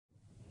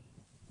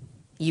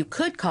You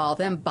could call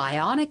them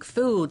bionic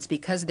foods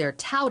because they're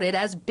touted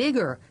as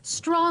bigger,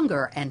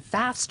 stronger, and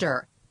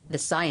faster. The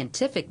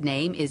scientific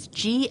name is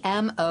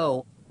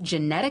GMO,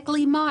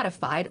 genetically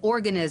modified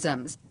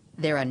organisms.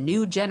 They're a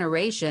new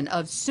generation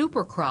of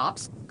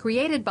supercrops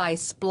created by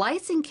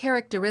splicing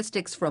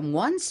characteristics from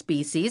one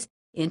species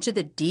into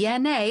the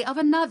DNA of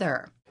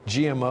another.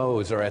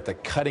 GMOs are at the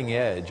cutting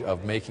edge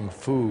of making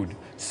food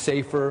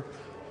safer,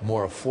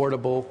 more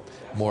affordable,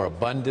 more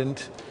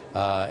abundant,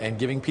 and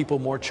giving people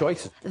more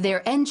choices.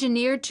 They're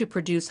engineered to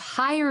produce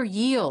higher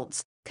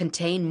yields,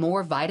 contain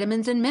more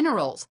vitamins and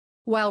minerals,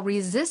 while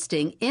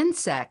resisting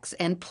insects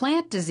and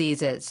plant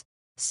diseases.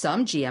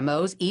 Some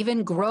GMOs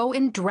even grow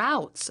in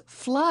droughts,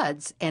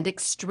 floods, and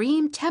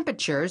extreme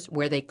temperatures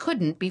where they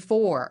couldn't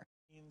before.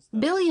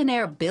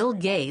 Billionaire Bill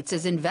Gates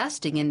is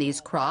investing in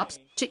these crops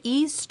to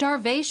ease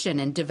starvation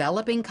in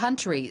developing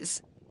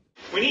countries.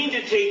 We need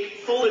to take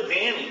full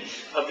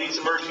advantage of these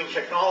emerging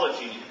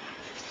technologies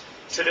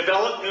to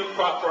develop new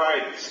crop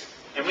varieties,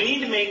 and we need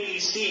to make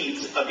these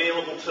seeds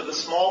available to the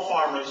small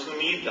farmers who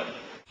need them.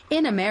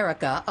 In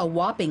America, a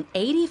whopping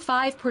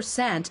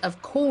 85% of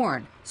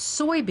corn,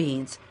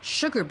 soybeans,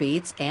 sugar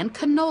beets, and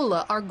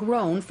canola are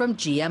grown from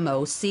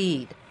GMO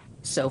seed.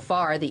 So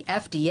far, the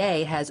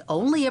FDA has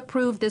only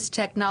approved this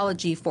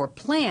technology for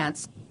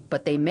plants,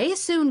 but they may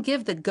soon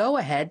give the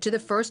go-ahead to the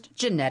first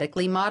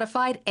genetically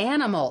modified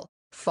animal,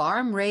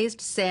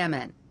 farm-raised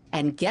salmon.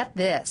 And get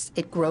this,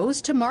 it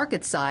grows to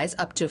market size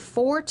up to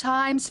 4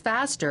 times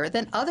faster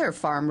than other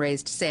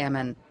farm-raised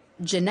salmon.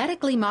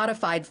 Genetically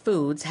modified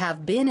foods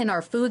have been in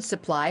our food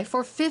supply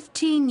for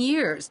 15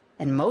 years,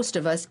 and most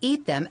of us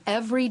eat them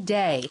every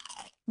day.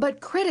 But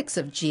critics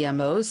of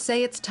GMOs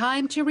say it's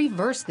time to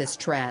reverse this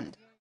trend.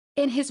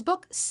 In his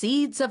book,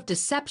 Seeds of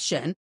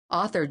Deception,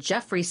 author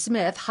Jeffrey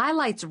Smith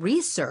highlights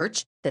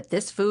research that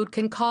this food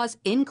can cause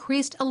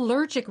increased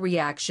allergic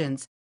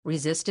reactions,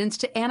 resistance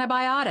to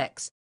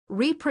antibiotics,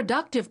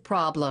 reproductive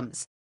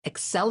problems,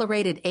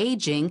 accelerated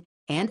aging,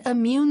 and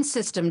immune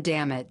system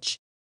damage.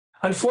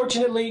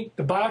 Unfortunately,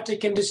 the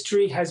biotech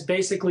industry has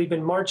basically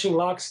been marching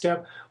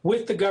lockstep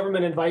with the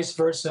government and vice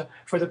versa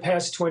for the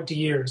past 20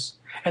 years.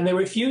 And they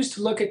refuse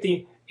to look at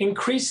the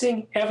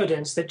increasing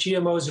evidence that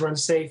GMOs are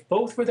unsafe,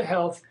 both for the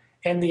health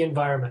and the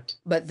environment.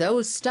 But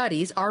those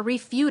studies are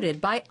refuted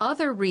by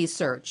other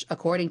research,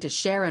 according to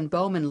Sharon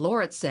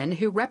Bowman-Lauritsen,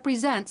 who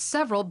represents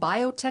several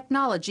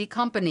biotechnology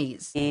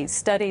companies. The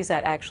studies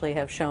that actually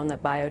have shown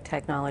that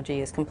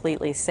biotechnology is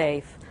completely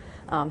safe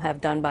have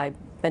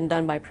been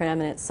done by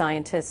preeminent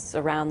scientists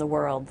around the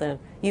world. The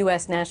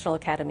U.S. National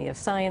Academy of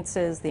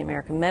Sciences, the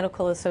American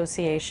Medical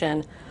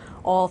Association,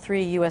 all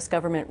 3 U.S.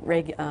 government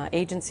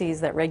agencies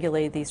that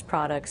regulate these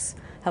products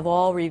have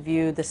all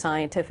reviewed the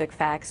scientific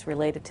facts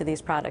related to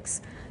these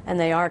products, and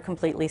they are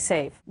completely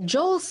safe.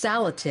 Joel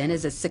Salatin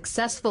is a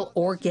successful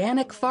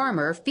organic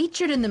farmer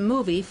featured in the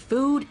movie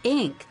Food,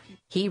 Inc.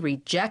 He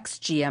rejects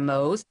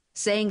GMOs,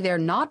 saying they're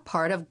not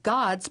part of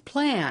God's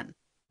plan.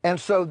 And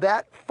so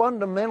that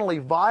fundamentally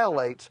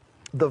violates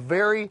the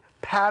very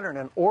pattern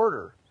and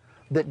order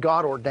that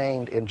God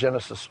ordained in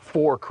Genesis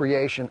for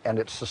creation and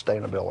its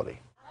sustainability.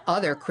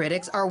 Other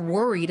critics are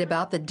worried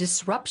about the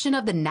disruption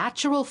of the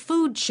natural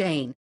food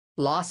chain,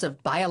 loss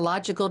of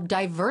biological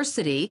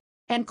diversity,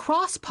 and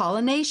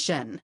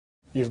cross-pollination.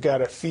 You've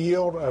got a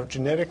field of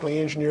genetically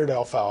engineered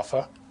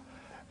alfalfa,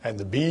 and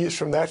the bees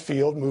from that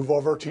field move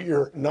over to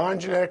your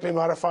non-genetically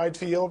modified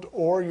field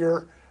or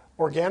your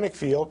organic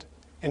field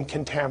and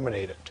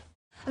contaminate it.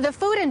 The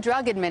Food and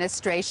Drug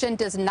Administration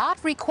does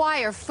not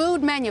require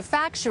food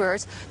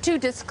manufacturers to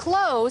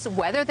disclose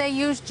whether they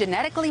use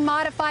genetically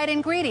modified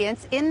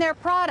ingredients in their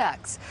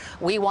products.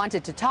 We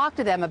wanted to talk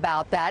to them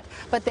about that,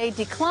 but they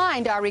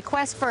declined our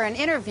request for an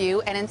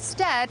interview and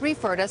instead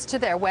referred us to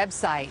their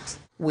website,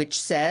 which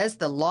says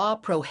the law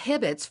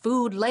prohibits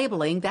food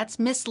labeling that's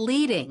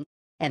misleading,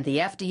 and the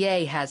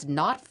FDA has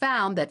not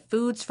found that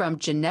foods from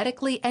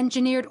genetically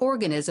engineered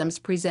organisms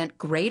present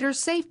greater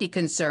safety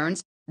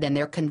concerns than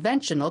their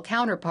conventional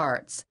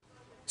counterparts.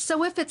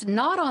 So if it's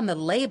not on the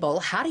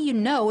label, how do you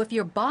know if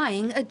you're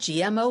buying a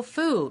GMO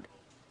food?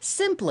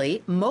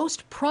 Simply,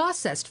 most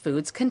processed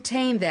foods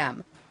contain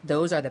them.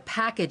 Those are the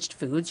packaged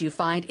foods you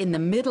find in the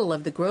middle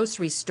of the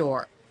grocery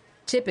store.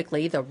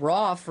 Typically, the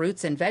raw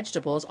fruits and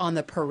vegetables on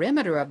the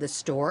perimeter of the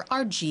store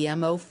are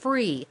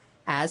GMO-free,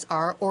 as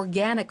are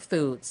organic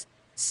foods.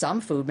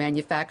 Some food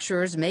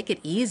manufacturers make it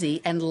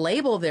easy and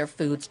label their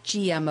foods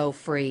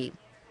GMO-free.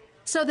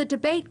 So the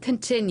debate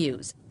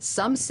continues.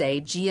 Some say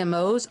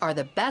GMOs are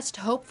the best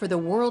hope for the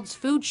world's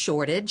food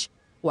shortage,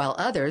 while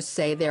others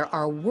say they're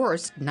our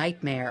worst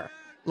nightmare.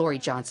 Lori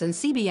Johnson,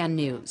 CBN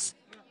News.